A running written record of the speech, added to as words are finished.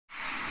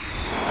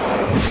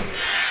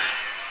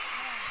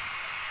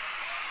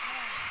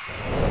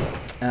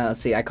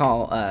Let's see, I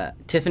call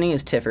Tiffany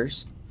is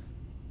Tiffers.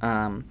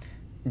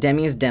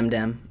 Demi is Dem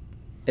Dem.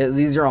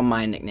 These are all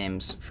my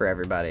nicknames for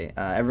everybody.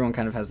 Everyone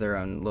kind of has their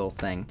own little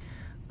thing.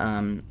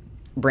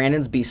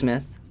 Brandon's B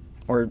Smith,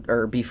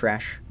 or B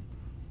Fresh.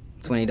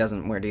 It's when he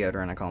doesn't wear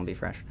deodorant, I call him B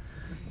Fresh.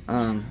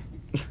 And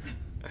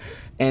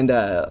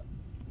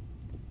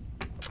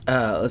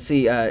let's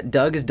see,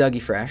 Doug is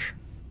Dougie Fresh,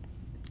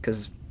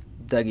 because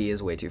Dougie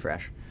is way too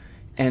fresh.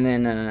 And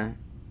then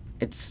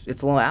it's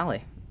little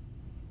Allie.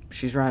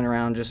 She's running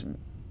around just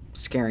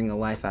scaring the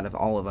life out of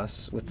all of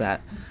us with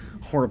that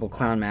horrible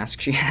clown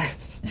mask she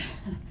has.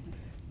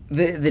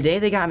 The day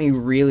they got me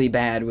really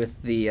bad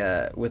with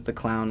the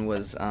clown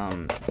was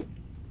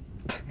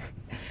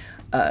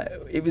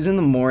it was in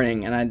the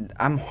morning, and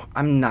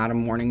I'm not a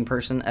morning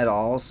person at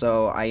all,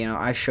 so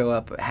I show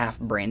up half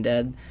brain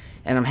dead,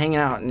 and I'm hanging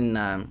out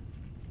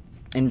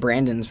in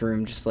Brandon's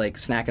room just like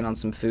snacking on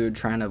some food,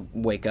 trying to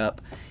wake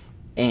up.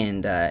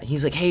 And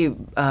he's like, hey,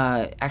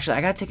 actually,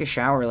 I gotta take a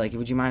shower. Like,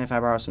 would you mind if I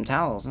borrow some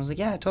towels? And I was like,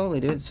 yeah, totally,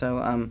 dude. So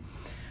I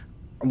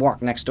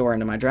walk next door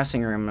into my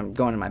dressing room. I'm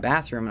going to my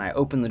bathroom, and I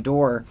open the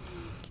door,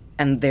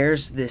 and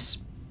there's this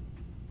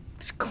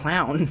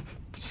clown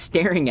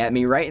staring at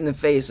me right in the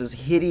face, this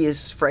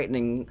hideous,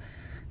 frightening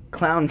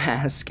clown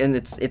mask, and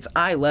it's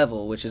eye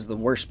level, which is the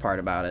worst part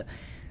about it.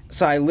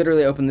 So I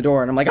literally open the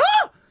door, and I'm like,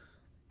 ah!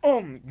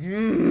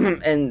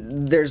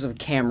 And there's a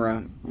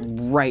camera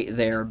right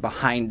there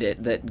behind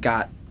it that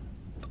got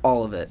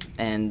all of it.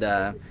 And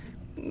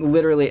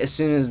literally, as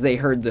soon as they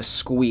heard the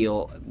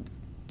squeal,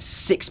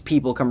 6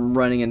 people come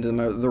running into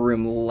the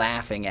room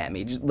laughing at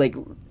me. Just like,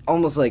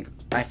 almost like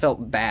I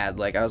felt bad.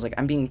 Like, I was like,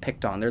 I'm being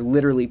picked on. They're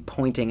literally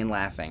pointing and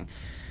laughing.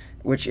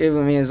 Which, I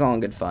mean, is all in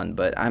good fun,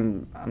 but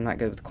I'm not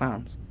good with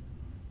clowns.